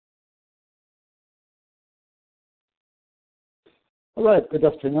All right, good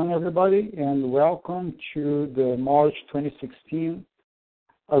afternoon, everybody, and welcome to the March 2016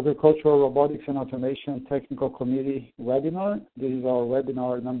 Agricultural Robotics and Automation Technical Committee webinar. This is our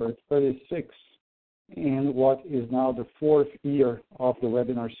webinar number 36 in what is now the fourth year of the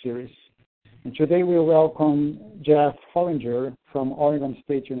webinar series. And today we welcome Geoff Hollinger from Oregon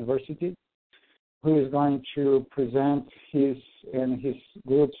State University, who is going to present his and his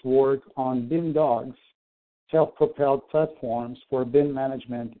group's work on bin dogs, self-propelled platforms for bin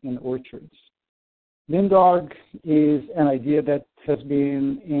management in orchards. Bin dog is an idea that has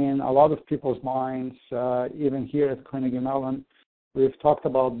been in a lot of people's minds, even here at Carnegie Mellon. We've talked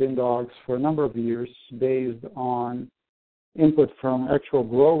about bin dogs for a number of years based on input from actual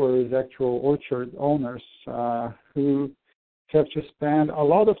growers, actual orchard owners who have to spend a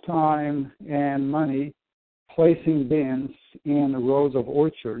lot of time and money placing bins in rows of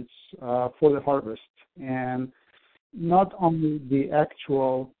orchards for the harvest. And not only the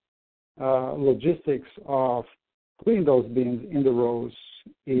actual logistics of putting those bins in the rows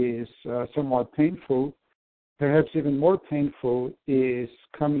is somewhat painful, perhaps even more painful is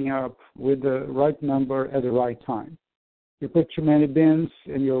coming up with the right number at the right time. You put too many bins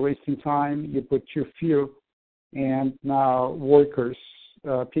and you're wasting time. You put too few, and now workers,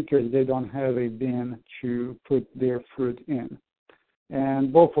 pickers, they don't have a bin to put their fruit in.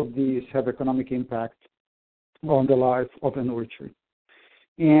 And both of these have economic impact on the life of an orchard.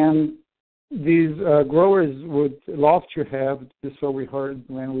 And these growers would love to have, this is what we heard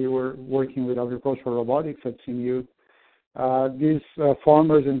when we were working with agricultural robotics at CMU, these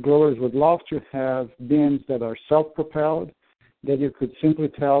farmers and growers would love to have bins that are self-propelled, that you could simply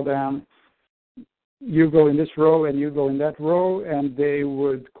tell them, you go in this row and you go in that row, and they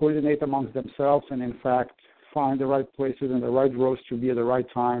would coordinate amongst themselves and, in fact, find the right places and the right rows to be at the right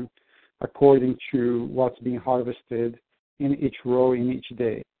time according to what's being harvested in each row in each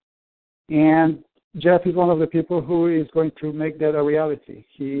day. And Geoff is one of the people who is going to make that a reality.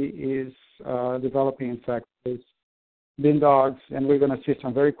 He is developing, in fact, these bin dogs, and we're going to see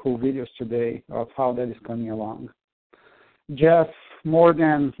some very cool videos today of how that is coming along. Geoff, more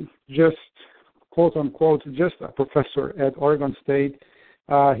than just, quote unquote, just a professor at Oregon State,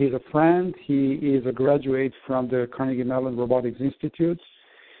 he's a friend. He is a graduate from the Carnegie Mellon Robotics Institute.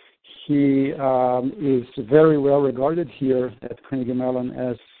 He is very well regarded here at Carnegie Mellon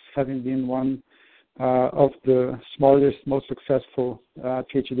as having been one of the smartest, most successful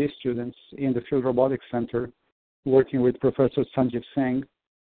Ph.D. students in the Field Robotics Center, working with Professor Sanjeev Singh.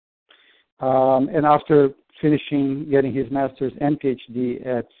 And after getting his master's and Ph.D.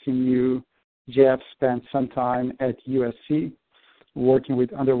 at CMU, Geoff spent some time at USC working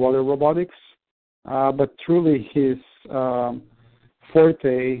with underwater robotics. But truly his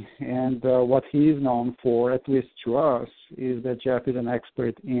forte and what he is known for, at least to us, is that Geoff is an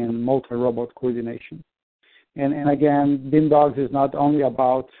expert in multi-robot coordination. And again, bin dogs is not only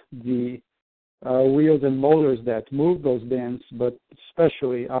about the wheels and motors that move those bins, but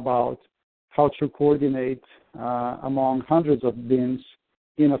especially about how to coordinate among hundreds of bins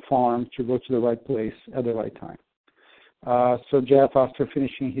in a farm to go to the right place at the right time. So Geoff, after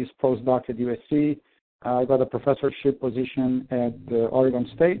finishing his postdoc at USC, got a professorship position at Oregon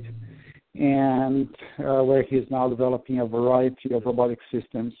State, and where he's now developing a variety of robotic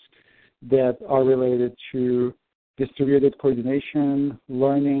systems that are related to distributed coordination,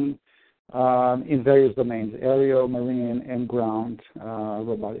 learning in various domains, aerial, marine, and ground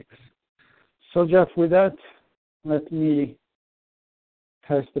robotics. So Geoff, with that, let me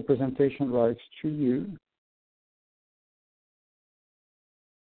pass the presentation rights to you.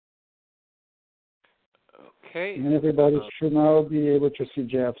 Okay. And everybody should now be able to see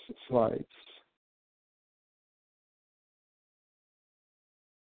Geoff's slides.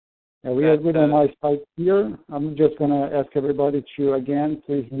 We are good on my side here. I'm just going to ask everybody to, again,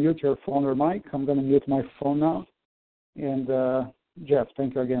 please mute your phone or mic. I'm going to mute my phone now. And Geoff,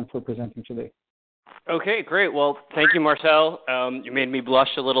 thank you again for presenting today. Okay, great. Well, thank you, Marcel. You made me blush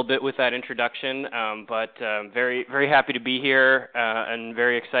a little bit with that introduction, but very, very happy to be here and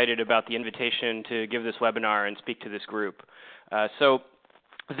very excited about the invitation to give this webinar and speak to this group. So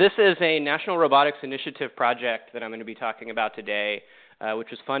this is a National Robotics Initiative project that I'm going to be talking about today, which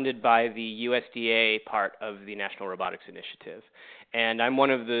was funded by the USDA part of the National Robotics Initiative. And I'm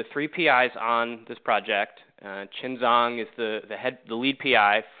one of the 3 PIs on this project. Chin Zhang is the lead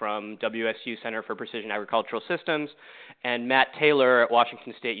PI from WSU Center for Precision Agricultural Systems, and Matt Taylor at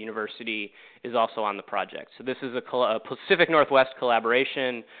Washington State University is also on the project. So this is a Pacific Northwest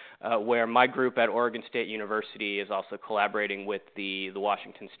collaboration where my group at Oregon State University is also collaborating with the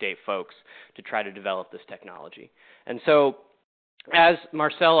Washington State folks to try to develop this technology. And so As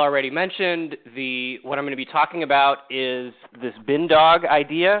Marcel already mentioned, what I'm going to be talking about is this bin dog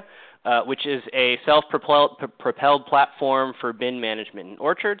idea, which is a self-propelled platform for bin management in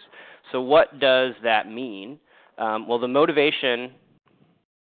orchards. So what does that mean? Well, the motivation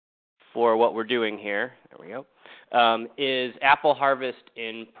for what we're doing here, there we go, is apple harvest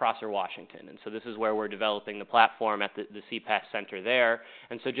in Prosser, Washington. And so this is where we're developing the platform at the CPAS Center there.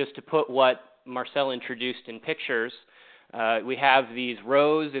 And so just to put what Marcel introduced in pictures, we have these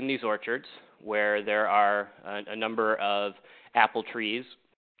rows in these orchards where there are a number of apple trees.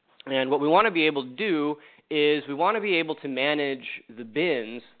 And what we want to be able to do is we want to be able to manage the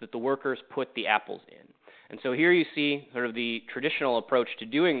bins that the workers put the apples in. And so here you see sort of the traditional approach to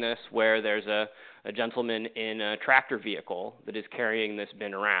doing this, where there's a gentleman in a tractor vehicle that is carrying this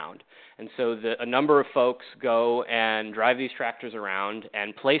bin around. And so a number of folks go and drive these tractors around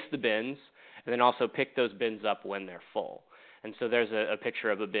and place the bins, and then also pick those bins up when they're full. And so there's a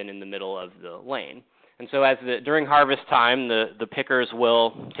picture of a bin in the middle of the lane. And so during harvest time, the pickers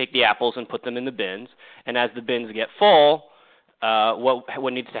will take the apples and put them in the bins. And as the bins get full,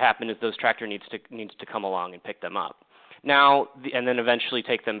 what needs to happen is those tractor needs to come along and pick them up. Now, and then eventually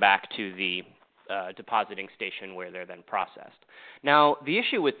take them back to the depositing station where they're then processed. Now, the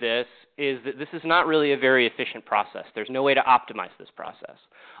issue with this is that this is not really a very efficient process. There's no way to optimize this process.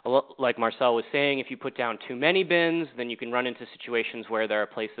 Like Marcel was saying, if you put down too many bins, then you can run into situations where there are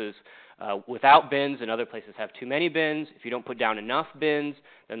places without bins and other places have too many bins. If you don't put down enough bins,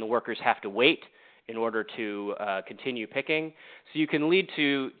 then the workers have to wait in order to continue picking. So you can lead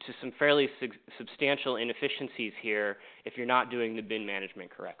to some fairly substantial inefficiencies here if you're not doing the bin management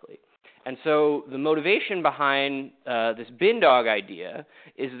correctly. And so the motivation behind this bin dog idea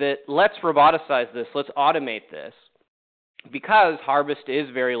is that let's roboticize this, let's automate this, because harvest is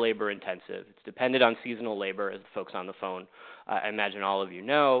very labor intensive. It's dependent on seasonal labor, as the folks on the phone, I imagine all of you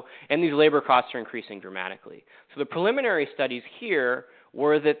know, and these labor costs are increasing dramatically. So the preliminary studies here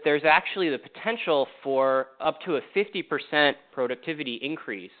were that there's actually the potential for up to a 50% productivity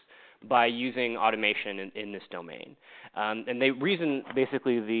increase by using automation in this domain. And the reason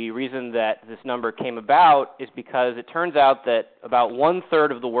that this number came about is because it turns out that about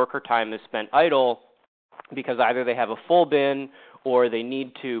 1/3 of the worker time is spent idle because either they have a full bin or they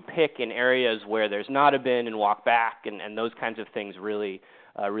need to pick in areas where there's not a bin and walk back, and those kinds of things really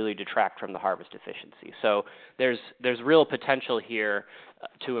detract from the harvest efficiency. So there's real potential here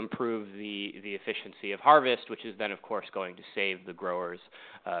to improve the efficiency of harvest, which is then, of course, going to save the growers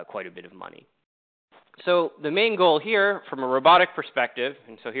quite a bit of money. So the main goal here from a robotic perspective,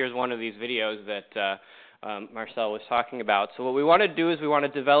 and so here's one of these videos that Marcel was talking about. So what we want to do is we want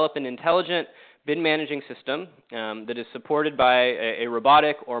to develop an intelligent bin managing system that is supported by a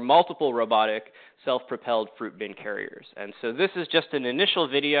robotic or multiple robotic self-propelled fruit bin carriers. And so this is just an initial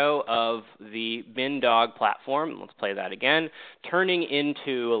video of the bin dog platform. Let's play that again, turning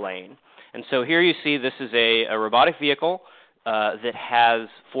into a lane. And so here you see this is a robotic vehicle that has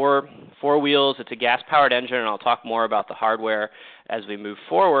four wheels. It's a gas-powered engine, and I'll talk more about the hardware as we move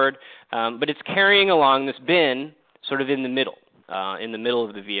forward. But it's carrying along this bin sort of in the middle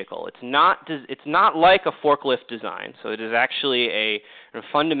of the vehicle. It's not like a forklift design, so it is actually a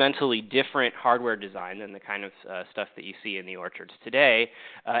fundamentally different hardware design than the kind of stuff that you see in the orchards today.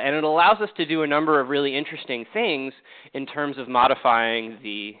 And it allows us to do a number of really interesting things in terms of modifying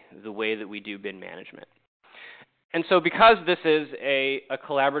the way that we do bin management. And so because this is a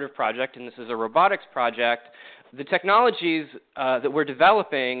collaborative project and this is a robotics project, the technologies that we're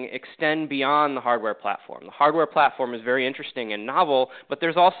developing extend beyond the hardware platform. The hardware platform is very interesting and novel, but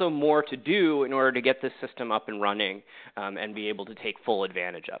there's also more to do in order to get this system up and running and be able to take full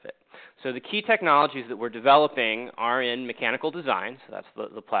advantage of it. So the key technologies that we're developing are in mechanical design, so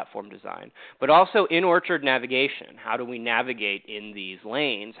that's the platform design, but also in orchard navigation. How do we navigate in these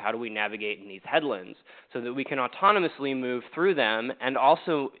lanes? How do we navigate in these headlands so that we can autonomously move through them and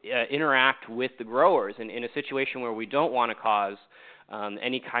also interact with the growers in a situation where we don't want to cause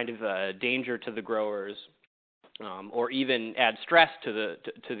any kind of danger to the growers or even add stress to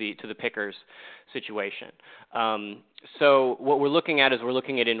the pickers situation. So what we're looking at is we're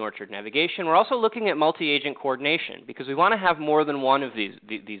looking at in-orchard navigation. We're also looking at multi-agent coordination because we want to have more than one of these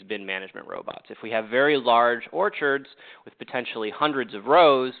bin management robots. If we have very large orchards with potentially hundreds of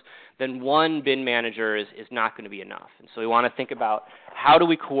rows, then one bin manager is not going to be enough. And so we want to think about how do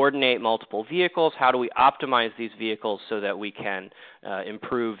we coordinate multiple vehicles, how do we optimize these vehicles so that we can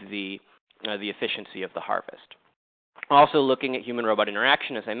improve the efficiency of the harvest. Also looking at human-robot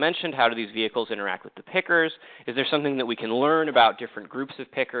interaction, as I mentioned, how do these vehicles interact with the pickers? Is there something that we can learn about different groups of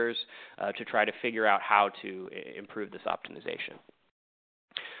pickers to try to figure out how to improve this optimization?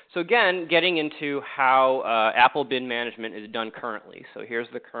 So again, getting into how Apple bin management is done currently. So here's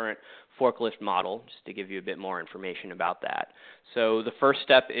the current forklift model, just to give you a bit more information about that. So the first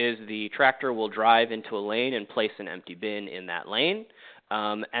step is the tractor will drive into a lane and place an empty bin in that lane.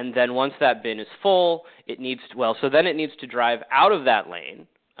 And then once that bin is full, it needs to drive out of that lane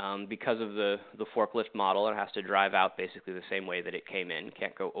because of the forklift model. It has to drive out basically the same way that it came in.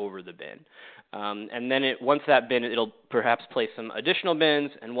 Can't go over the bin. And then once that bin, it'll perhaps place some additional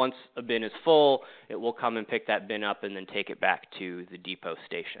bins. And once a bin is full, it will come and pick that bin up and then take it back to the depot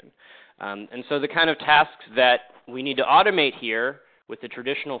station. And so the kind of tasks that we need to automate here with the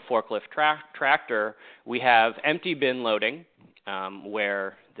traditional forklift tractor, we have empty bin loading,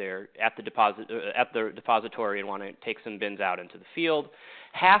 where they're at the depository and want to take some bins out into the field.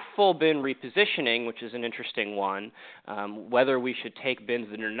 Half full bin repositioning, which is an interesting one, whether we should take bins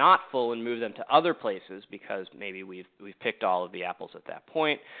that are not full and move them to other places because maybe we've picked all of the apples at that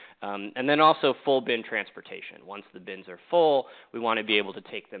point. And then also full bin transportation. Once the bins are full, we want to be able to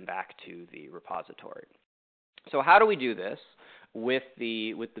take them back to the repository. So how do we do this with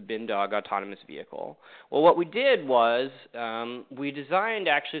the bin dog autonomous vehicle? Well, what we did was we designed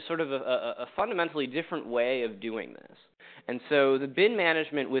actually sort of a fundamentally different way of doing this. And so the bin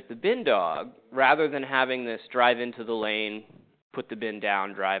management with the bin dog, rather than having this drive into the lane, put the bin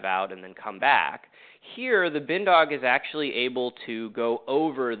down, drive out, and then come back, here the bin dog is actually able to go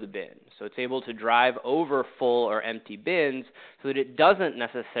over the bin. So it's able to drive over full or empty bins so that it doesn't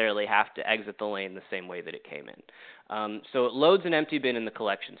necessarily have to exit the lane the same way that it came in. So it loads an empty bin in the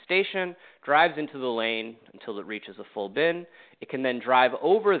collection station, drives into the lane until it reaches a full bin. It can then drive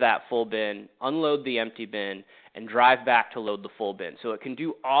over that full bin, unload the empty bin, and drive back to load the full bin. So it can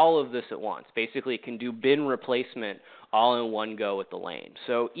do all of this at once. Basically, it can do bin replacement all in one go with the lane.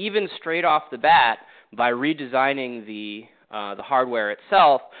 So even straight off the bat, by redesigning the hardware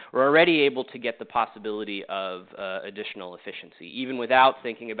itself, we're already able to get the possibility of additional efficiency, even without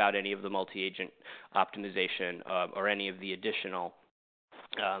thinking about any of the multi-agent optimization or any of the additional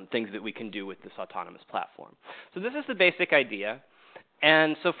things that we can do with this autonomous platform. So this is the basic idea.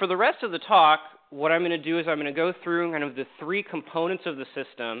 And so for the rest of the talk, what I'm going to do is I'm going to go through kind of the three components of the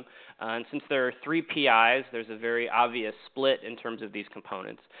system. And since there are three PIs, there's a very obvious split in terms of these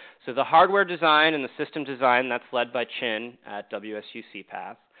components. So the hardware design and the system design, that's led by Chin at WSU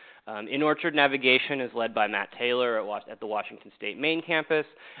CPath. In-orchard navigation is led by Matt Taylor at the Washington State main campus.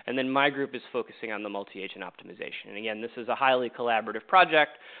 And then my group is focusing on the multi-agent optimization. And again, this is a highly collaborative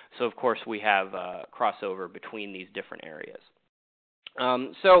project. So of course, we have crossover between these different areas.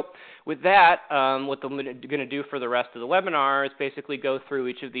 So with that, what I'm going to do for the rest of the webinar is basically go through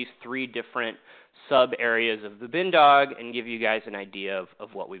each of these three different sub-areas of the bin dog and give you guys an idea of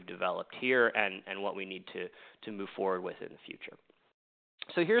what we've developed here and what we need to move forward with in the future.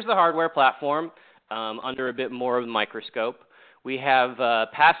 So here's the hardware platform under a bit more of the microscope. We have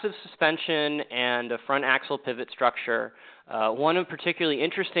passive suspension and a front axle pivot structure. One of particularly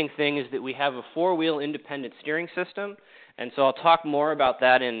interesting thing is that we have a four-wheel independent steering system. And so I'll talk more about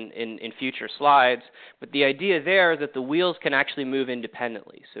that in future slides. But the idea there is that the wheels can actually move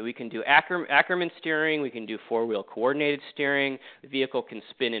independently. So we can do Ackerman steering. We can do four-wheel coordinated steering. The vehicle can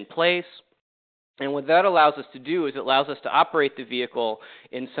spin in place. And what that allows us to do is it allows us to operate the vehicle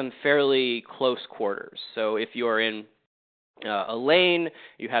in some fairly close quarters. So if you're in a lane,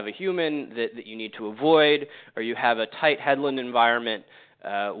 you have a human that you need to avoid, or you have a tight headland environment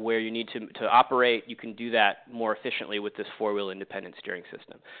where you need to operate, you can do that more efficiently with this four-wheel independent steering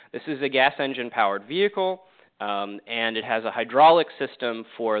system. This is a gas engine-powered vehicle, and it has a hydraulic system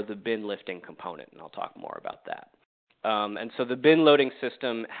for the bin lifting component, and I'll talk more about that. And so the bin loading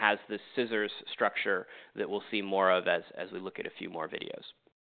system has this scissors structure that we'll see more of as we look at a few more videos.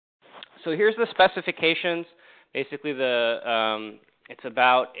 So here's the specifications. Basically, it's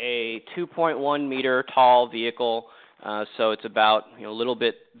about a 2.1 meter tall vehicle. So it's about a little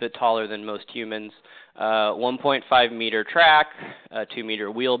bit taller than most humans. 1.5 meter track, 2 meter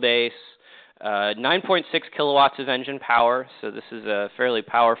wheelbase, 9.6 kilowatts of engine power. So this is a fairly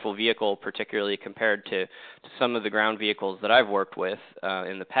powerful vehicle, particularly compared to some of the ground vehicles that I've worked with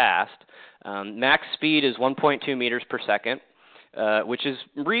in the past. Max speed is 1.2 meters per second. which is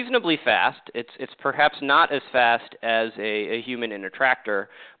reasonably fast. It's perhaps not as fast as a human in a tractor,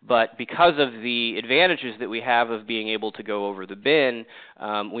 but because of the advantages that we have of being able to go over the bin,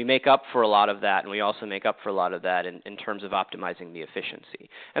 we make up for a lot of that, and we also make up for a lot of that in terms of optimizing the efficiency.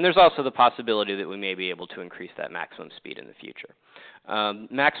 And there's also the possibility that we may be able to increase that maximum speed in the future.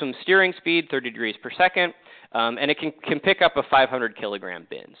 Maximum steering speed, 30 degrees per second, and it can pick up a 500 kilogram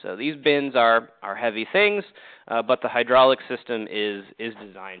bin. So these bins are heavy things, but the hydraulic system is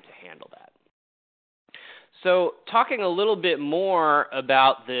designed to handle that. So talking a little bit more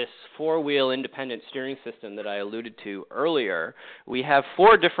about this four-wheel independent steering system that I alluded to earlier, we have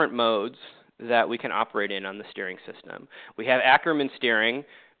 4 different modes that we can operate in on the steering system. We have Ackerman steering,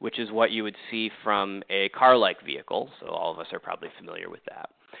 which is what you would see from a car-like vehicle, so all of us are probably familiar with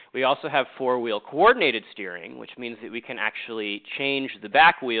that. We also have four-wheel coordinated steering, which means that we can actually change the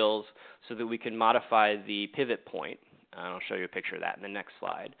back wheels so that we can modify the pivot point. I'll show you a picture of that in the next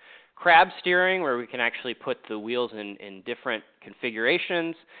slide. Crab steering, where we can actually put the wheels in different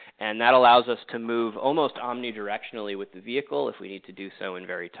configurations, and that allows us to move almost omnidirectionally with the vehicle if we need to do so in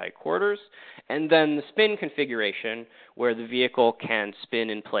very tight quarters. And then the spin configuration, where the vehicle can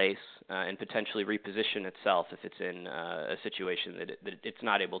spin in place and potentially reposition itself if it's in a situation that it's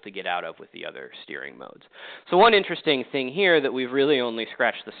not able to get out of with the other steering modes. So one interesting thing here that we've really only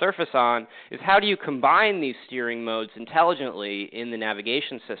scratched the surface on is how do you combine these steering modes intelligently in the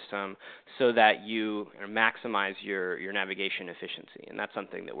navigation system so that you maximize your navigation efficiency, and that's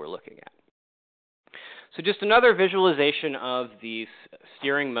something that we're looking at. So just another visualization of these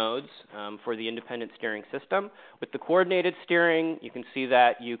steering modes for the independent steering system. With the coordinated steering, you can see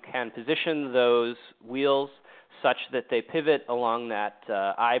that you can position those wheels such that they pivot along that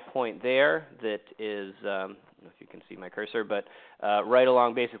eye point there that is, I don't know if you can see my cursor, but right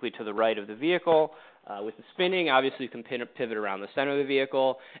along basically to the right of the vehicle. With the spinning, obviously you can pivot around the center of the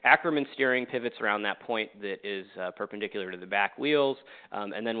vehicle. Ackerman steering pivots around that point that is perpendicular to the back wheels.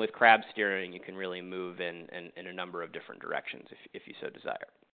 And then with crab steering, you can really move in a number of different directions if you so desire.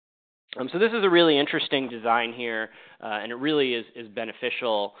 So this is a really interesting design here, and it really is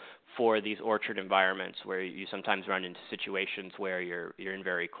beneficial for these orchard environments where you sometimes run into situations where you're in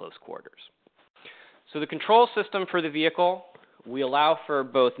very close quarters. So the control system for the vehicle, we allow for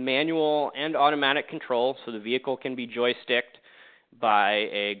both manual and automatic control, so the vehicle can be joysticked by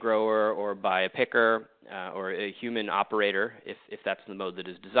a grower or by a picker or a human operator if that's the mode that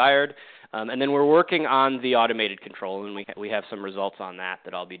is desired. And then we're working on the automated control, and we have some results on that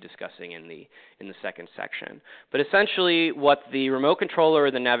I'll be discussing in the second section. But essentially what the remote controller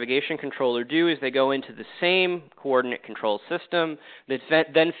or the navigation controller do is they go into the same coordinate control system that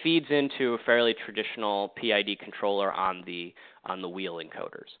then feeds into a fairly traditional PID controller on the wheel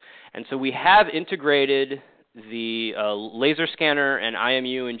encoders. And so we have integrated the laser scanner and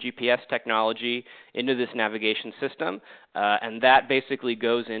IMU and GPS technology into this navigation system, and that basically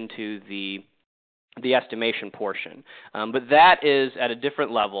goes into the estimation portion. But that is at a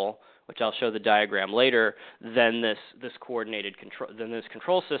different level, which I'll show the diagram later, than this coordinated control, than this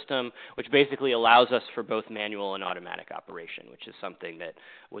control system, which basically allows us for both manual and automatic operation, which is something that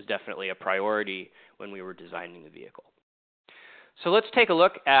was definitely a priority when we were designing the vehicle. So let's take a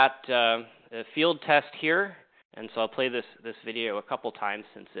look at a field test here. And so I'll play this video a couple times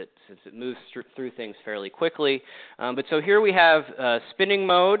since it moves through things fairly quickly. But so here we have spinning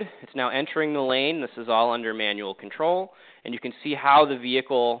mode. It's now entering the lane. This is all under manual control. And you can see how the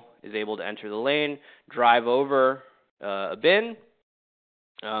vehicle is able to enter the lane, drive over a bin,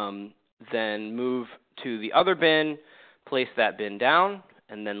 then move to the other bin, place that bin down,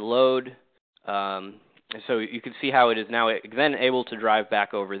 and then load. So you can see how it is now then able to drive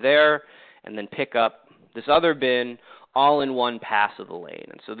back over there and then pick up this other bin all in one pass of the lane.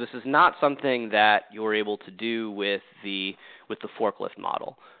 And so this is not something that you're able to do with the forklift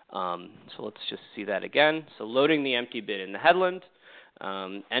model. So let's just see that again. So loading the empty bin in the headland,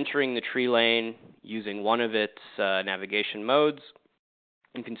 entering the tree lane using one of its navigation modes.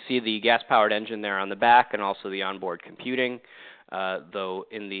 You can see the gas-powered engine there on the back and also the onboard computing, though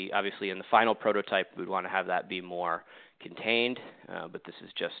obviously in the final prototype we'd want to have that be more contained, but this is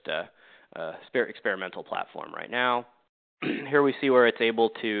just a experimental platform right now. Here we see where it's able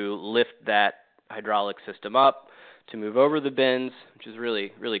to lift that hydraulic system up to move over the bins, which is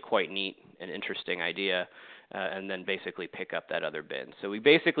really, really quite neat and interesting idea, and then basically pick up that other bin. So we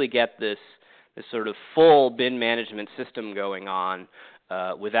basically get this sort of full bin management system going on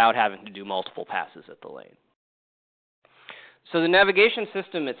without having to do multiple passes at the lane. So the navigation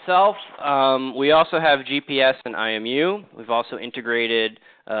system itself, we also have GPS and IMU. We've also integrated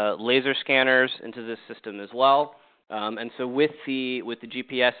laser scanners into this system as well. And so with the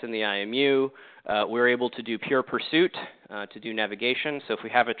GPS and the IMU, we're able to do pure pursuit to do navigation. So if we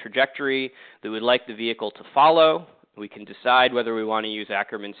have a trajectory that we'd like the vehicle to follow, we can decide whether we want to use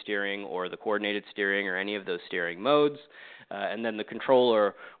Ackermann steering or the coordinated steering or any of those steering modes, and then the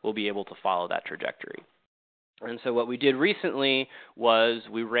controller will be able to follow that trajectory. And so what we did recently was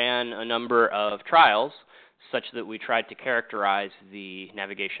we ran a number of trials such that we tried to characterize the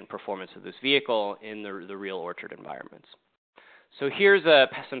navigation performance of this vehicle in the real orchard environments. So here's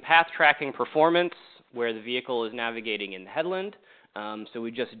some path tracking performance where the vehicle is navigating in the headland. So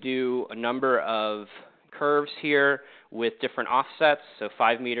we just do a number of curves here with different offsets, so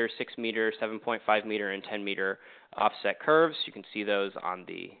 5 meter, 6 meter, 7.5 meter, and 10 meter offset curves. You can see those on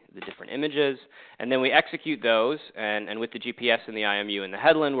the different images. And then we execute those, and with the GPS and the IMU in the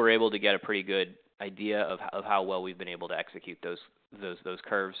headland, we're able to get a pretty good idea of how well we've been able to execute those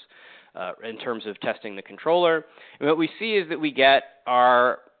curves in terms of testing the controller. And what we see is that we get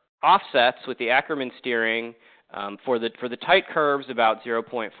our offsets with the Ackermann steering for the tight curves about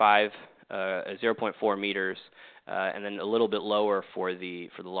 0.4 meters, and then a little bit lower for the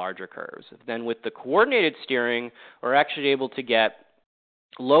larger curves. Then with the coordinated steering, we're actually able to get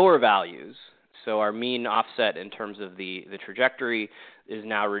lower values. So our mean offset in terms of the trajectory is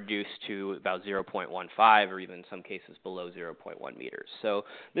now reduced to about 0.15, or even in some cases below 0.1 meters. So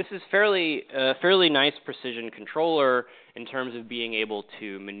this is fairly nice precision controller in terms of being able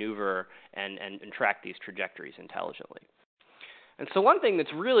to maneuver and track these trajectories intelligently. And so one thing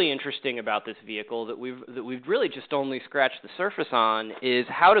that's really interesting about this vehicle that we've really just only scratched the surface on is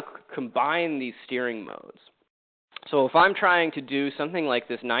how to combine these steering modes. So if I'm trying to do something like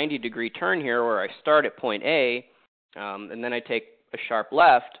this 90-degree turn here where I start at point A and then I take a sharp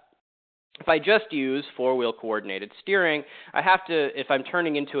left, if I just use four-wheel coordinated steering, I have to, if I'm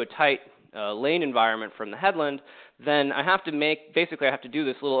turning into a tight lane environment from the headland, then I have to basically I have to do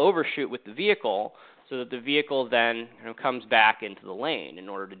this little overshoot with the vehicle so that the vehicle then comes back into the lane in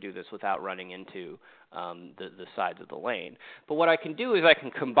order to do this without running into the sides of the lane. But what I can do is I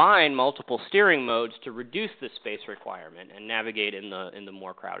can combine multiple steering modes to reduce the space requirement and navigate in the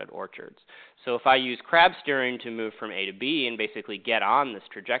more crowded orchards. So if I use crab steering to move from A to B and basically get on this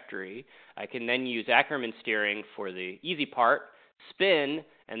trajectory, I can then use Ackermann steering for the easy part, spin,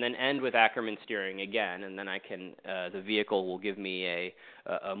 and then end with Ackermann steering again, and then I can the vehicle will give me a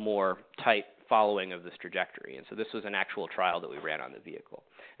more tight following of this trajectory. And so this was an actual trial that we ran on the vehicle.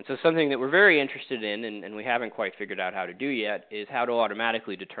 And so something that we're very interested in, and we haven't quite figured out how to do yet, is how to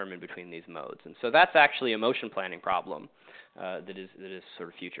automatically determine between these modes. And so that's actually a motion planning problem that is sort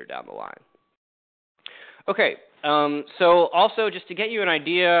of future down the line. Okay, so also just to get you an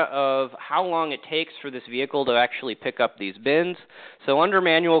idea of how long it takes for this vehicle to actually pick up these bins. So under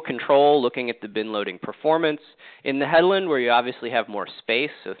manual control, looking at the bin loading performance, in the headland where you obviously have more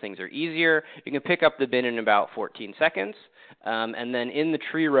space, so things are easier, you can pick up the bin in about 14 seconds. And then in the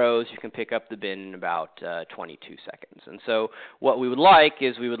tree rows, you can pick up the bin in about 22 seconds. And so what we would like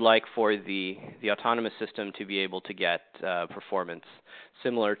is for the autonomous system to be able to get performance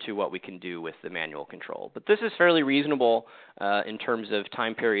similar to what we can do with the manual control. But this is fairly reasonable in terms of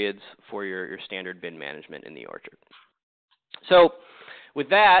time periods for your standard bin management in the orchard. So with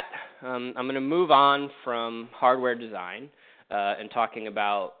that, I'm going to move on from hardware design and talking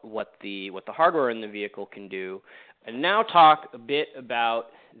about what the hardware in the vehicle can do, and now talk a bit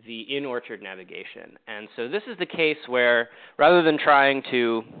about the in-orchard navigation. And so this is the case where rather than trying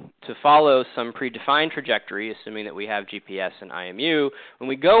to follow some predefined trajectory, assuming that we have GPS and IMU, when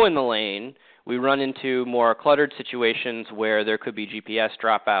we go in the lane, we run into more cluttered situations where there could be GPS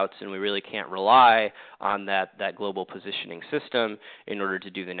dropouts and we really can't rely on that global positioning system in order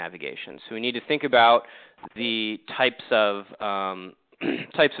to do the navigation. So we need to think about the types of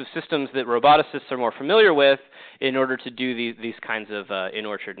systems that roboticists are more familiar with in order to do these kinds of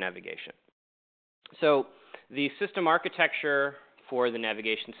in-orchard navigation. So the system architecture for the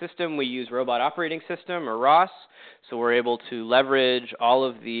navigation system, we use Robot Operating System, or ROS. So we're able to leverage all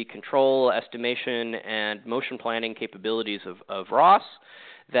of the control, estimation, and motion planning capabilities of ROS.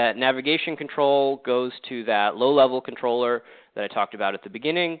 That navigation control goes to that low-level controller that I talked about at the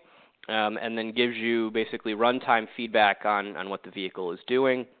beginning, and then gives you basically runtime feedback on what the vehicle is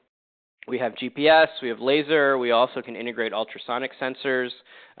doing. We have GPS, we have laser, we also can integrate ultrasonic sensors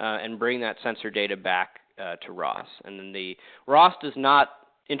and bring that sensor data back to ROS. And then the ROS does not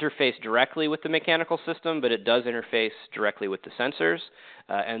interface directly with the mechanical system, but it does interface directly with the sensors.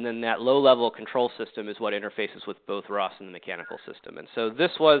 And then that low-level control system is what interfaces with both ROS and the mechanical system. And so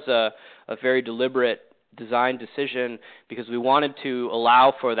this was a very deliberate design decision because we wanted to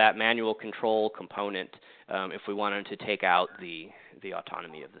allow for that manual control component if we wanted to take out the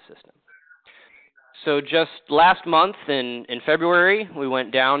autonomy of the system. So just last month in February, we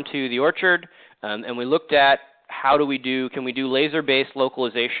went down to the orchard and we looked at can we do laser-based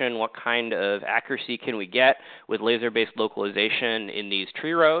localization? What kind of accuracy can we get with laser-based localization in these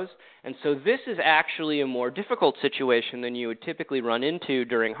tree rows? And so this is actually a more difficult situation than you would typically run into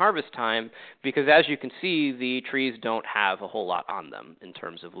during harvest time because as you can see, the trees don't have a whole lot on them in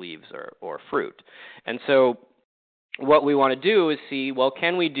terms of leaves or fruit. And so what we want to do is see, well,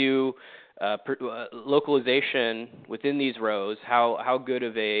 can we do localization within these rows? How good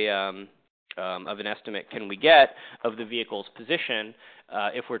of an estimate can we get of the vehicle's position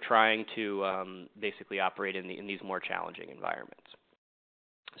if we're trying to basically operate in these more challenging environments?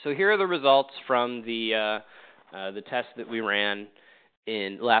 So here are the results from the test that we ran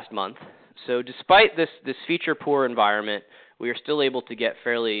in last month. So despite this feature-poor environment, we are still able to get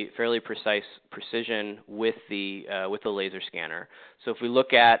fairly precise precision with the laser scanner. So if we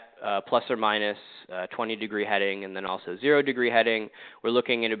look at plus or minus 20-degree heading and then also 0-degree heading, we're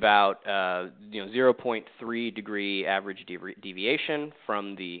looking at about 0.3 degree average deviation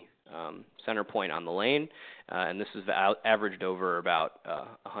from the center point on the lane, and this is averaged over about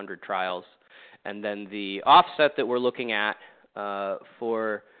 100 trials. And then the offset that we're looking at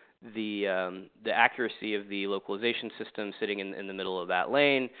for the accuracy of the localization system sitting in the middle of that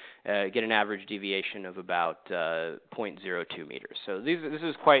lane, get an average deviation of about 0.02 meters. So this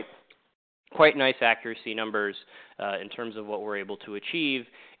is quite nice accuracy numbers in terms of what we're able to achieve,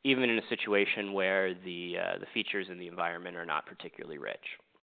 even in a situation where the features in the environment are not particularly rich.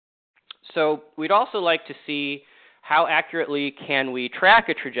 So we'd also like to see how accurately can we track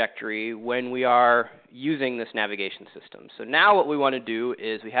a trajectory when we are using this navigation system. So now what we want to do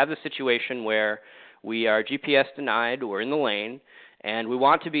is we have the situation where we are GPS denied, we're in the lane, and we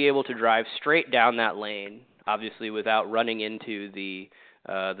want to be able to drive straight down that lane, obviously without running into the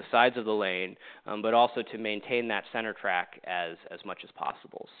sides of the lane, but also to maintain that center track as much as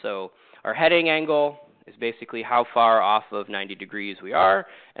possible. So our heading angle is basically how far off of 90 degrees we are,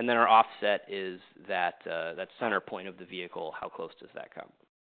 and then our offset is that center point of the vehicle, how close does that come.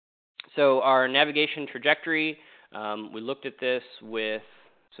 So our navigation trajectory, we looked at this with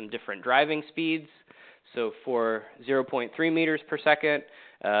some different driving speeds. So for 0.3 meters per second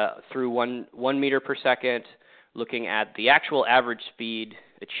through 1 meter per second, looking at the actual average speed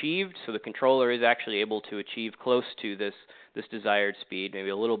achieved. So the controller is actually able to achieve close to this desired speed, maybe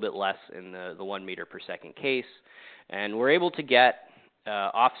a little bit less in the 1 meter per second case. And we're able to get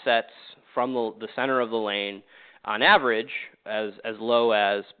offsets from the center of the lane on average as low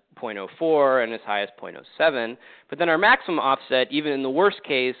as 0.04 and as high as 0.07. But then our maximum offset, even in the worst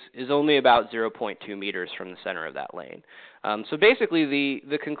case, is only about 0.2 meters from the center of that lane. So basically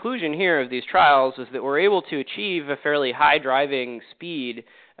the conclusion here of these trials is that we're able to achieve a fairly high driving speed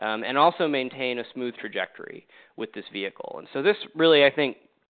and also maintain a smooth trajectory with this vehicle. And so this really, I think,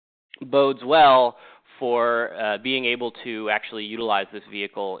 bodes well for being able to actually utilize this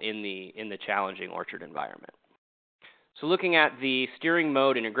vehicle in the challenging orchard environment. So looking at the steering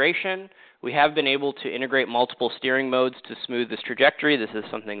mode integration, we have been able to integrate multiple steering modes to smooth this trajectory. This is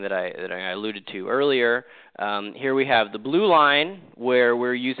something that I alluded to earlier. Here we have the blue line where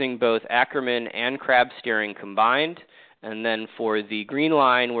we're using both Ackerman and Crab steering combined. And then for the green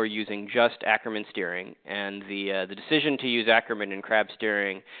line, we're using just Ackerman steering. And the decision to use Ackerman and Crab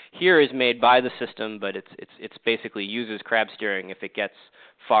steering here is made by the system, but it's basically uses Crab steering if it gets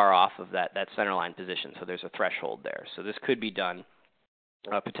far off of that center line position. So there's a threshold there. So this could be done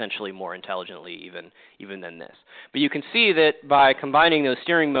potentially more intelligently even than this. But you can see that by combining those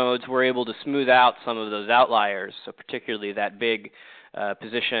steering modes, we're able to smooth out some of those outliers. So particularly that big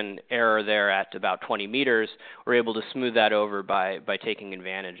position error there at about 20 meters, we're able to smooth that over by taking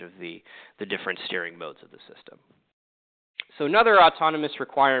advantage of the different steering modes of the system. So another autonomous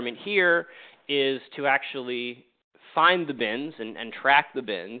requirement here is to actually find the bins and track the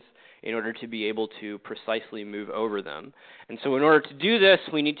bins in order to be able to precisely move over them. And so in order to do this,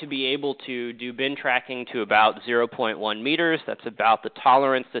 we need to be able to do bin tracking to about 0.1 meters. That's about the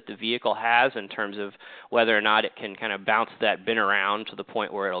tolerance that the vehicle has in terms of whether or not it can kind of bounce that bin around to the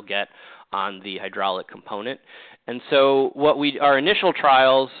point where it'll get on the hydraulic component. And so our initial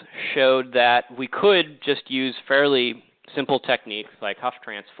trials showed that we could just use fairly simple techniques like Huff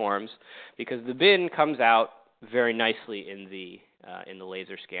transforms because the bin comes out very nicely in the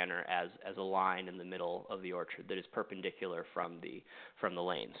laser scanner as a line in the middle of the orchard that is perpendicular from the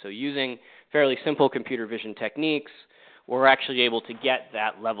lane. So using fairly simple computer vision techniques, we're actually able to get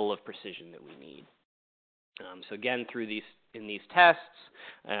that level of precision that we need. So again, in these tests,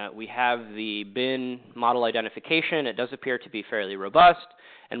 we have the bin model identification. It does appear to be fairly robust,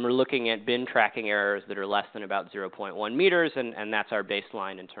 and we're looking at bin tracking errors that are less than about 0.1 meters, and that's our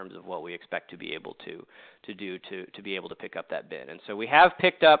baseline in terms of what we expect to be able to do to be able to pick up that bin. And so we have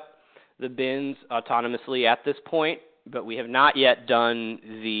picked up the bins autonomously at this point, but we have not yet done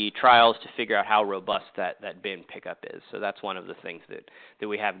the trials to figure out how robust that bin pickup is. So that's one of the things that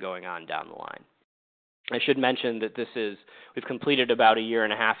we have going on down the line. I should mention that we've completed about a year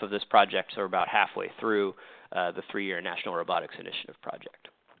and a half of this project, so we're about halfway through the 3-year National Robotics Initiative project.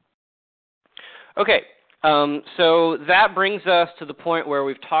 Okay, so that brings us to the point where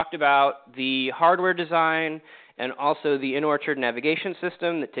we've talked about the hardware design and also the in-orchard navigation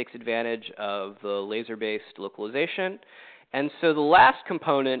system that takes advantage of the laser-based localization. And so the last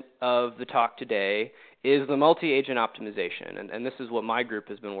component of the talk today is the multi-agent optimization, and this is what my group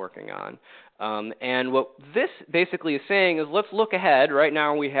has been working on. And what this basically is saying is, let's look ahead. Right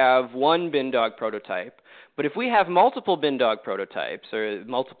now we have one bin dog prototype, but if we have multiple bin dog prototypes, or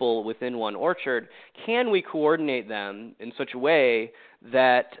multiple within one orchard, can we coordinate them in such a way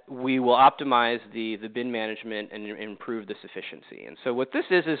that we will optimize the bin management and improve this efficiency? And so what this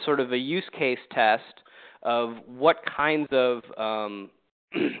is sort of a use case test of what kinds of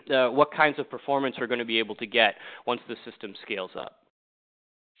performance we're going to be able to get once the system scales up.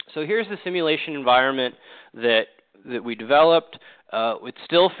 So here's the simulation environment that we developed. It's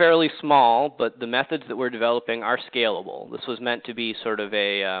still fairly small, but the methods that we're developing are scalable. This was meant to be sort of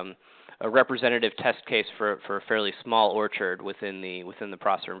a representative test case for a fairly small orchard within the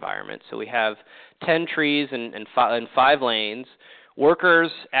processor environment. So we have 10 trees and 5 lanes. Workers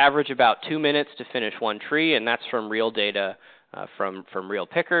average about 2 minutes to finish one tree, and that's from real data from real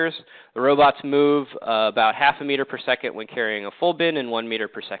pickers. The robots move about 0.5 meter per second when carrying a full bin and 1 meter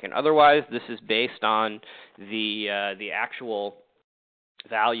per second otherwise. This is based on the actual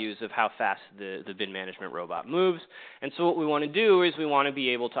values of how fast the bin management robot moves. And so what we want to do is we want to be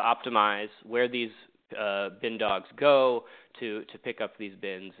able to optimize where these bin dogs go to pick up these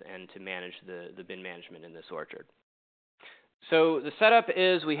bins and to manage the bin management in this orchard. So the setup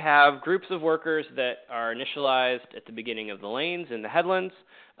is we have groups of workers that are initialized at the beginning of the lanes in the headlands.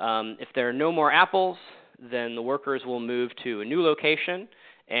 If there are no more apples, then the workers will move to a new location,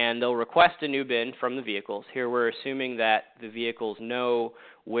 and they'll request a new bin from the vehicles. Here we're assuming that the vehicles know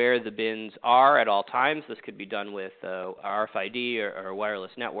where the bins are at all times. This could be done with RFID or a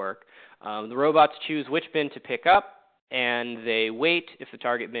wireless network. The robots choose which bin to pick up, and they wait if the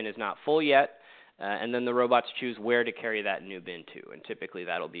target bin is not full yet. And then the robots choose where to carry that new bin to, and typically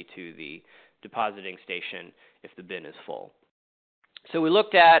that'll be to the depositing station if the bin is full. So we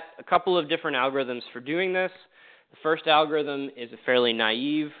looked at a couple of different algorithms for doing this. The first algorithm is a fairly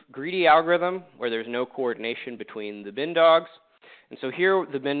naive, greedy algorithm where there's no coordination between the bin dogs. And so here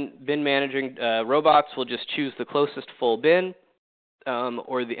the bin managing robots will just choose the closest full bin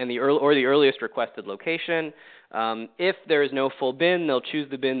or the earliest requested location. If there is no full bin, they'll choose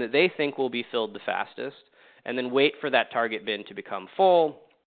the bin that they think will be filled the fastest, and then wait for that target bin to become full,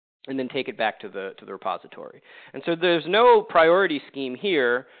 and then take it back to the repository. And so there's no priority scheme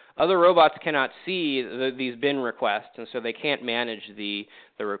here. Other robots cannot see these bin requests, and so they can't manage the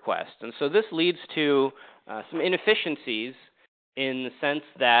request. And so this leads to some inefficiencies in the sense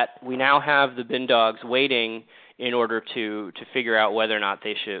that we now have the bin dogs waiting in order to figure out whether or not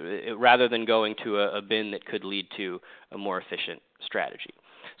they should, rather than going to a bin that could lead to a more efficient strategy.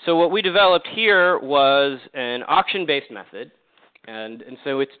 So what we developed here was an auction-based method, and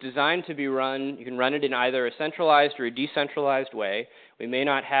so it's designed to be run, you can run it in either a centralized or a decentralized way. We may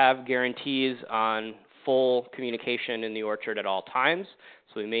not have guarantees on full communication in the orchard at all times,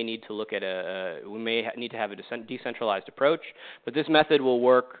 so we may need to look at need to have a decentralized approach, but this method will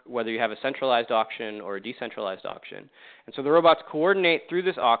work whether you have a centralized auction or a decentralized auction. And so the robots coordinate through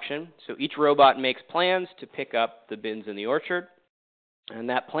this auction, so each robot makes plans to pick up the bins in the orchard, and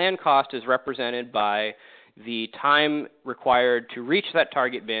that plan cost is represented by the time required to reach that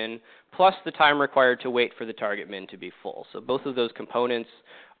target bin plus the time required to wait for the target bin to be full. So both of those components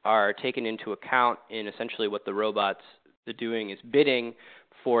are taken into account in essentially what the robots are doing is bidding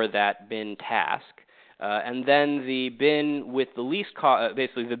for that bin task. And then the bin with the least cost,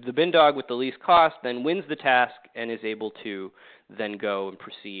 basically the bin dog with the least cost then wins the task and is able to then go and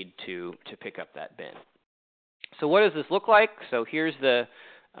proceed to pick up that bin. So what does this look like? So here's the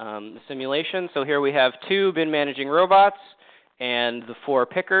simulation. So here we have 2 bin managing robots and the 4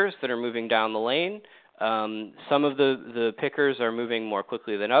 pickers that are moving down the lane. Some of the pickers are moving more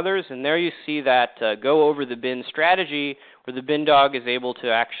quickly than others, and there you see that go over the bin strategy, where the bin dog is able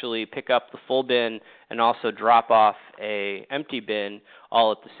to actually pick up the full bin and also drop off a empty bin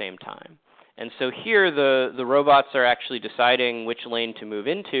all at the same time. And so here the robots are actually deciding which lane to move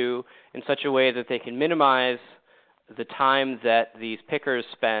into in such a way that they can minimize the time that these pickers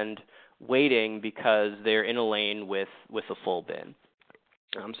spend waiting because they're in a lane with a full bin.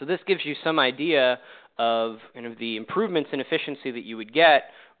 So this gives you some idea of kind of the improvements in efficiency that you would get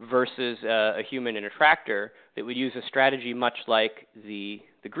versus a human in a tractor that would use a strategy much like the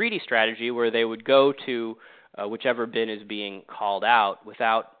greedy strategy, where they would go to whichever bin is being called out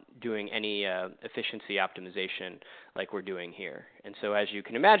without doing any efficiency optimization like we're doing here. And so as you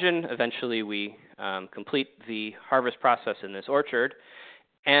can imagine, eventually we complete the harvest process in this orchard.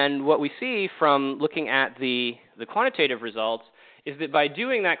 And what we see from looking at the quantitative results is that by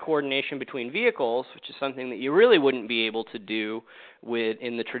doing that coordination between vehicles, which is something that you really wouldn't be able to do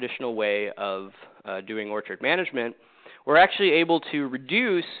in the traditional way of doing orchard management, we're actually able to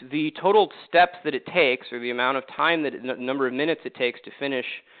reduce the total steps that it takes, or the amount of time, the number of minutes it takes to finish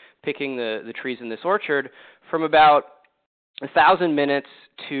picking the trees in this orchard, from about 1,000 minutes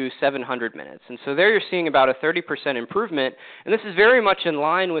to 700 minutes. And so there you're seeing about a 30% improvement, and this is very much in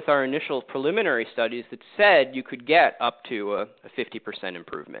line with our initial preliminary studies that said you could get up to a 50%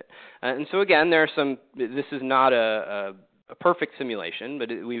 improvement. And so again, this is not a perfect simulation, but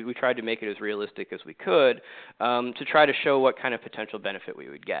we tried to make it as realistic as we could to try to show what kind of potential benefit we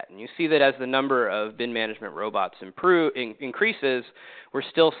would get. And you see that as the number of bin management robots increases, we're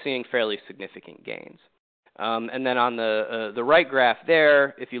still seeing fairly significant gains. And then on the right graph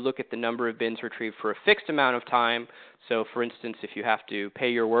there, if you look at the number of bins retrieved for a fixed amount of time, so for instance, if you have to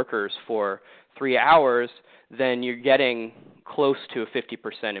pay your workers for 3 hours, then you're getting close to a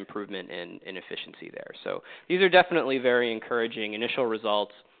 50% improvement in efficiency there. So these are definitely very encouraging initial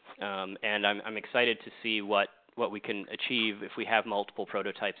results, and I'm excited to see what we can achieve if we have multiple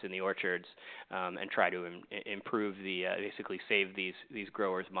prototypes in the orchards and try to improve basically save these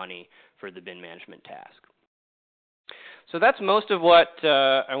growers money for the bin management task. So that's most of what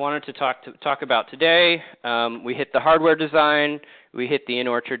I wanted to talk about today. We hit the hardware design, we hit the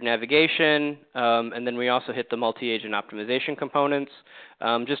in-orchard navigation, and then we also hit the multi-agent optimization components.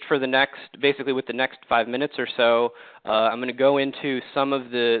 Just for basically with the next 5 minutes or so, I'm going to go into some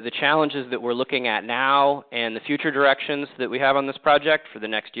of the challenges that we're looking at now and the future directions that we have on this project for the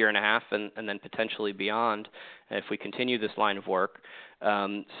next year and a half, and then potentially beyond if we continue this line of work.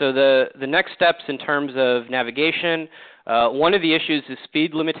 So the next steps in terms of navigation, one of the issues is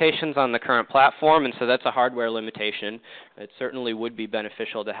speed limitations on the current platform, and so that's a hardware limitation. It certainly would be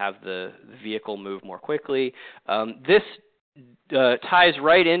beneficial to have the vehicle move more quickly. This ties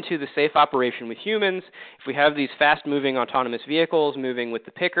right into the safe operation with humans. If we have these fast-moving autonomous vehicles moving with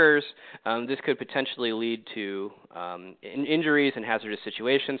the pickers, this could potentially lead to injuries and hazardous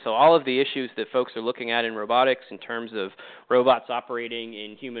situations. So all of the issues that folks are looking at in robotics in terms of robots operating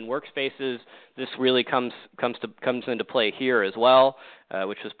in human workspaces, this really comes into play here as well,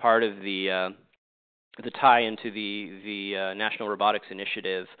 which was part of the tie into the National Robotics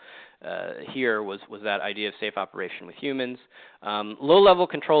Initiative. Here was that idea of safe operation with humans. Low-level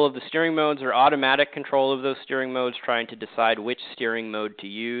control of the steering modes, or automatic control of those steering modes, trying to decide which steering mode to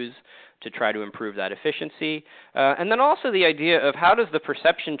use to try to improve that efficiency. And then also the idea of how does the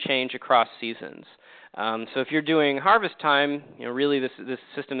perception change across seasons. So if you're doing harvest time, really this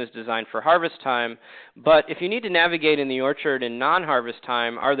system is designed for harvest time, but if you need to navigate in the orchard in non-harvest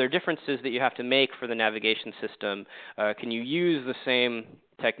time, are there differences that you have to make for the navigation system? Can you use the same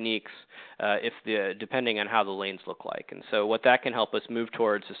techniques depending on how the lanes look like? And so what that can help us move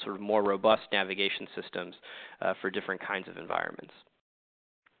towards is sort of more robust navigation systems for different kinds of environments.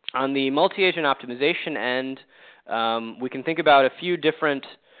 On the multi-agent optimization end, we can think about a few different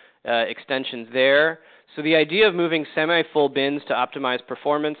extensions there. So the idea of moving semi-full bins to optimize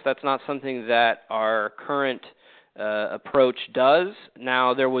performance, that's not something that our current approach does.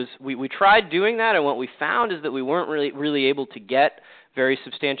 Now we tried doing that, and what we found is that we weren't really able to get very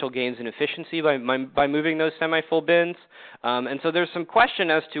substantial gains in efficiency by moving those semi-full bins. And so there's some question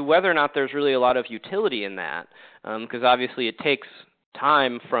as to whether or not there's really a lot of utility in that, because obviously it takes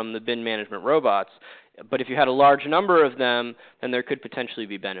time from the bin management robots. But if you had a large number of them, then there could potentially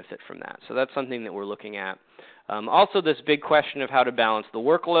be benefit from that. So that's something that we're looking at. Also, this big question of how to balance the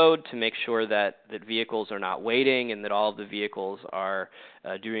workload to make sure that vehicles are not waiting and that all of the vehicles are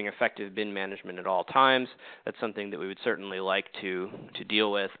doing effective bin management at all times. That's something that we would certainly like to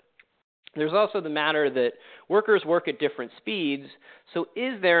deal with. There's also the matter that workers work at different speeds, so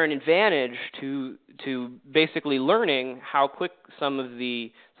is there an advantage to basically learning how quick some of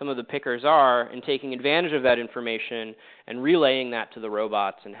the pickers are and taking advantage of that information and relaying that to the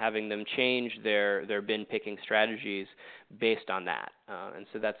robots and having them change their bin picking strategies based on that? And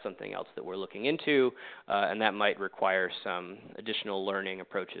so that's something else that we're looking into, and that might require some additional learning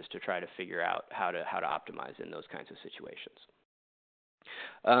approaches to try to figure out how to optimize in those kinds of situations.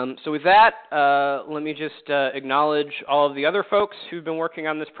 So with that, let me just acknowledge all of the other folks who've been working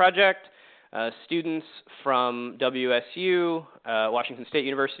on this project, students from WSU, Washington State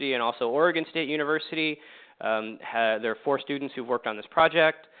University, and also Oregon State University. There are 4 students who've worked on this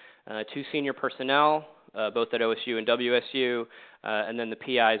project, 2 senior personnel, both at OSU and WSU, and then the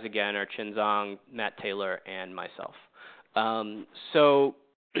PIs again are Chin Zhang, Matt Taylor, and myself. And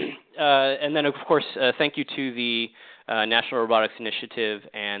then, of course, thank you to the National Robotics Initiative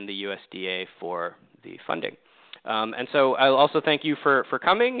and the USDA for the funding. And so I'll also thank you for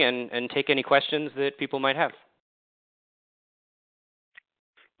coming and take any questions that people might have.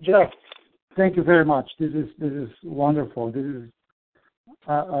 Jeff, thank you very much. This is wonderful. This is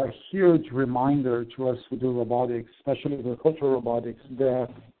a huge reminder to us who do robotics, especially agricultural robotics, that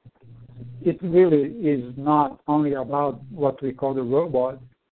it really is not only about what we call the robot,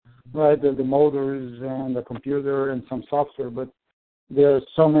 right, the motors and the computer and some software, but there are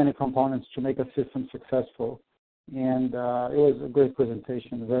so many components to make a system successful. And it was a great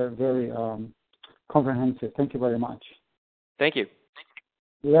presentation, very, very comprehensive. Thank you very much. Thank you.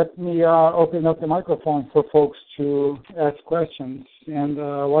 Let me open up the microphone for folks to ask questions. And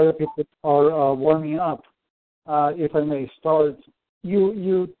while the people are warming up, if I may start,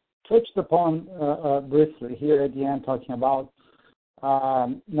 you touched upon briefly here at the end talking about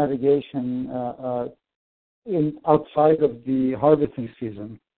navigation outside of the harvesting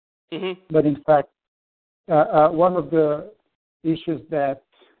season. Mm-hmm. But in fact, one of the issues that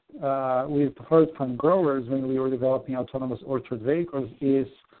we've heard from growers when we were developing autonomous orchard vehicles is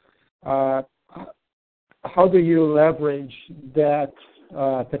how do you leverage that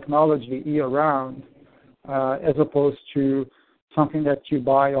technology year-round as opposed to something that you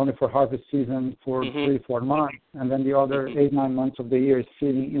buy only for harvest season for 3-4 months, and then the other 8-9 months of the year is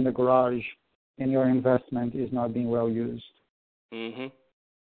sitting in the garage and your investment is not being well used. Mm-hmm.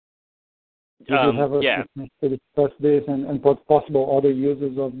 Do you have a chance to discuss this and possible other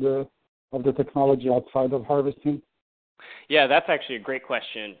uses of the technology outside of harvesting? Yeah, that's actually a great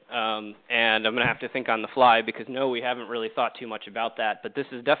question, and I'm going to have to think on the fly because, no, we haven't really thought too much about that, but this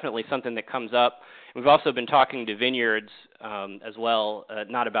is definitely something that comes up. We've also been talking to vineyards as well,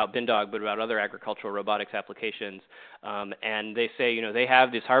 not about BinDog, but about other agricultural robotics applications, and they say, they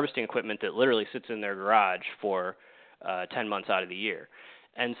have this harvesting equipment that literally sits in their garage for 10 months out of the year.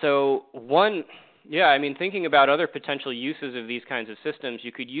 And so thinking about other potential uses of these kinds of systems,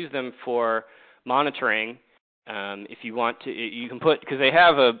 you could use them for monitoring. If you want to, you can because they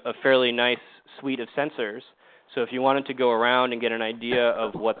have a fairly nice suite of sensors. So if you wanted to go around and get an idea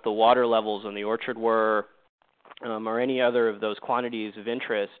of what the water levels on the orchard were, or any other of those quantities of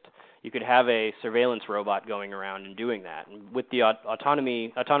interest, you could have a surveillance robot going around and doing that. And with the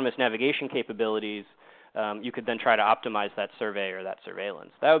autonomous navigation capabilities, you could then try to optimize that survey or that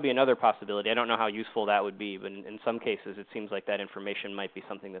surveillance. That would be another possibility. I don't know how useful that would be, but in some cases it seems like that information might be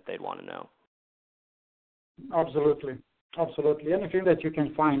something that they'd want to know. Absolutely. Anything that you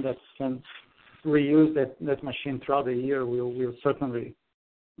can find that can reuse that machine throughout the year will certainly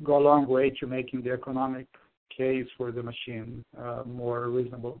go a long way to making the economic case for the machine more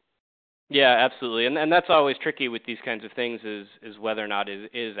reasonable. Yeah, absolutely. And that's always tricky with these kinds of things is whether or not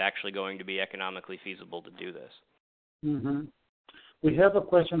it is actually going to be economically feasible to do this. Mm-hmm. We have a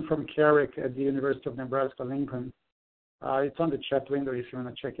question from Carrick at the University of Nebraska-Lincoln. It's on the chat window if you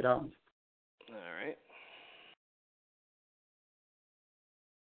want to check it out. All right.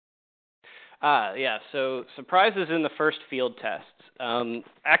 So surprises in the first field tests.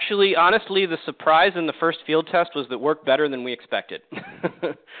 Actually, honestly, the surprise in the first field test was that it worked better than we expected.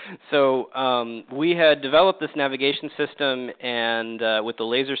 So we had developed this navigation system and with the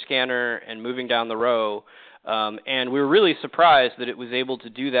laser scanner and moving down the row, and we were really surprised that it was able to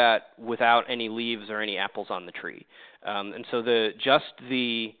do that without any leaves or any apples on the tree. And so just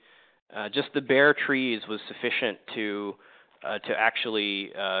the bare trees was sufficient to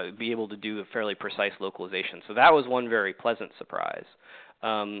actually be able to do a fairly precise localization. So that was one very pleasant surprise.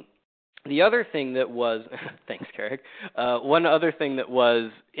 The other thing that was, thanks, Carrick. One other thing that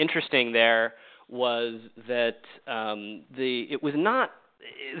was interesting there was that it was not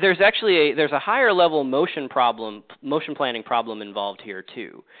there's actually there's a higher level motion planning problem involved here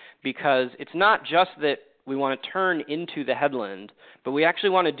too, because it's not just that we want to turn into the headland, but we actually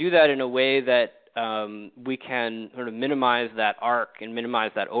want to do that in a way that we can sort of minimize that arc and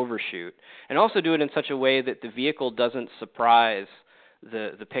minimize that overshoot, and also do it in such a way that the vehicle doesn't surprise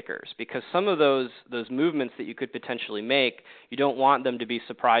the pickers, because some of those movements that you could potentially make, you don't want them to be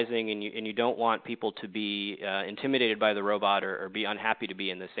surprising, and you don't want people to be intimidated by the robot or be unhappy to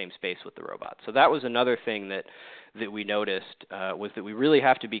be in the same space with the robot. So that was another thing that we noticed, was that we really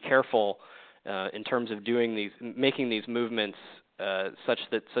have to be careful in terms of making these movements such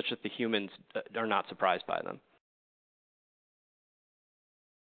that the humans are not surprised by them.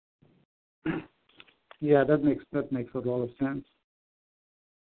 Yeah, that makes a lot of sense.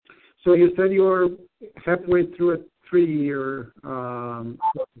 So you said you're halfway through a 3-year,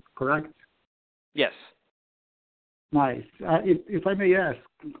 correct? Yes. Nice. If I may ask,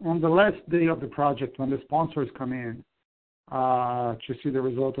 on the last day of the project, when the sponsors come in to see the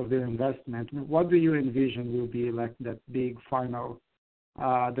result of their investment, what do you envision will be like that big final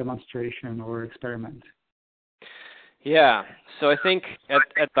demonstration or experiment? Yeah. So I think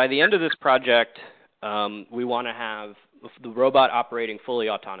by the end of this project, we want to have the robot operating fully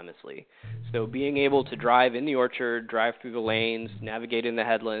autonomously. So being able to drive in the orchard, drive through the lanes, navigate in the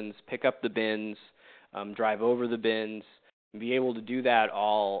headlands, pick up the bins, drive over the bins, and be able to do that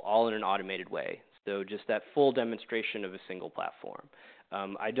all in an automated way. So just that full demonstration of a single platform.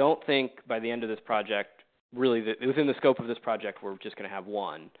 I don't think by the end of this project, really within the scope of this project, we're just going to have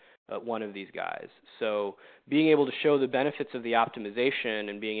one of these guys. So being able to show the benefits of the optimization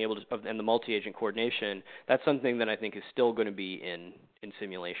and being able to, and the multi-agent coordination, that's something that I think is still going to be in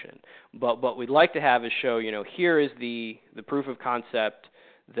simulation. But what we'd like to have is show, here is the proof of concept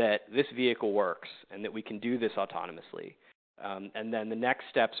that this vehicle works and that we can do this autonomously. And then the next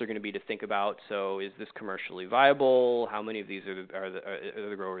steps are going to be to think about, so is this commercially viable? How many of these are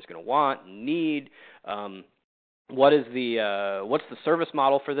the growers going to want and need? What's the service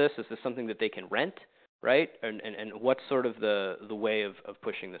model for this? Is this something that they can rent, right? And what's sort of the way of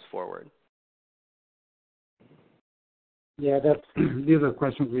pushing this forward? Yeah, these are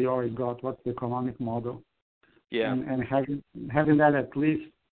questions we already got. What's the economic model? Yeah, and having that at least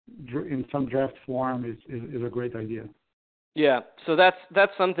in some draft form is a great idea. Yeah, so that's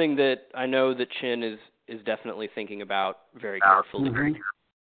something that I know that Chin is definitely thinking about very carefully.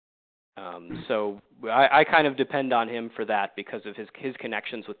 Mm-hmm. So I kind of depend on him for that because of his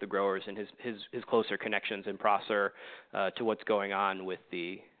connections with the growers and his closer connections in Prosser to what's going on with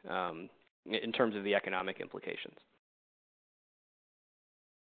the in terms of the economic implications.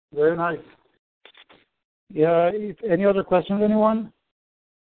 Very nice. Yeah. Any other questions, anyone?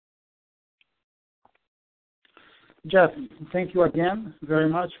 Jeff, thank you again very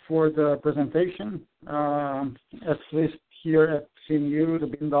much for the presentation. At least here at CMU, the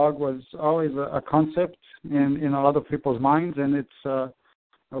bean dog was always a concept in a lot of people's minds, and it's a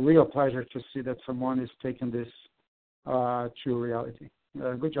real pleasure to see that someone is taking this to reality.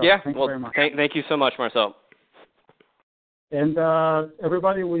 Good job. Yeah, Thank you very much. Thank you so much, Marcel. And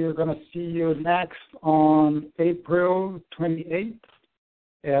everybody, we are going to see you next on April 28th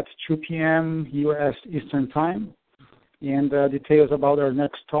at 2 p.m. U.S. Eastern Time. And details about our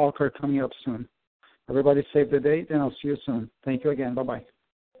next talk are coming up soon. Everybody save the date, and I'll see you soon. Thank you again. Bye-bye.